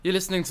You're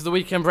listening to The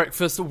Weekend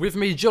Breakfast with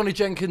me, Johnny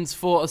Jenkins,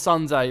 for a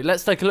Sunday.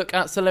 Let's take a look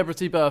at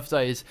celebrity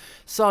birthdays.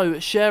 So,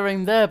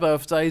 sharing their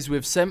birthdays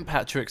with St.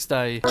 Patrick's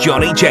Day.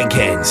 Johnny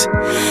Jenkins.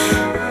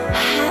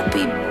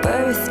 Happy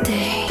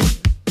birthday.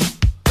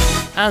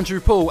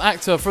 Andrew Paul,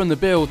 actor from The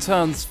Bill,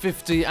 turns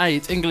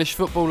 58. English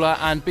footballer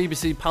and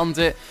BBC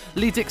pundit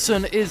Lee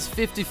Dixon is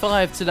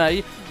 55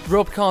 today.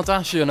 Rob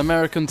Kardashian,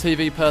 American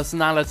TV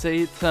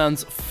personality,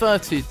 turns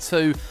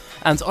 32.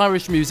 And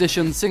Irish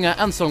musician, singer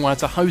and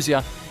songwriter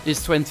Hosier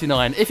is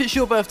 29. If it's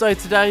your birthday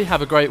today,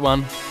 have a great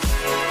one.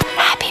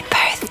 Happy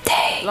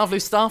birthday. Lovely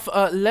stuff.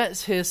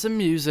 Let's hear some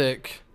music.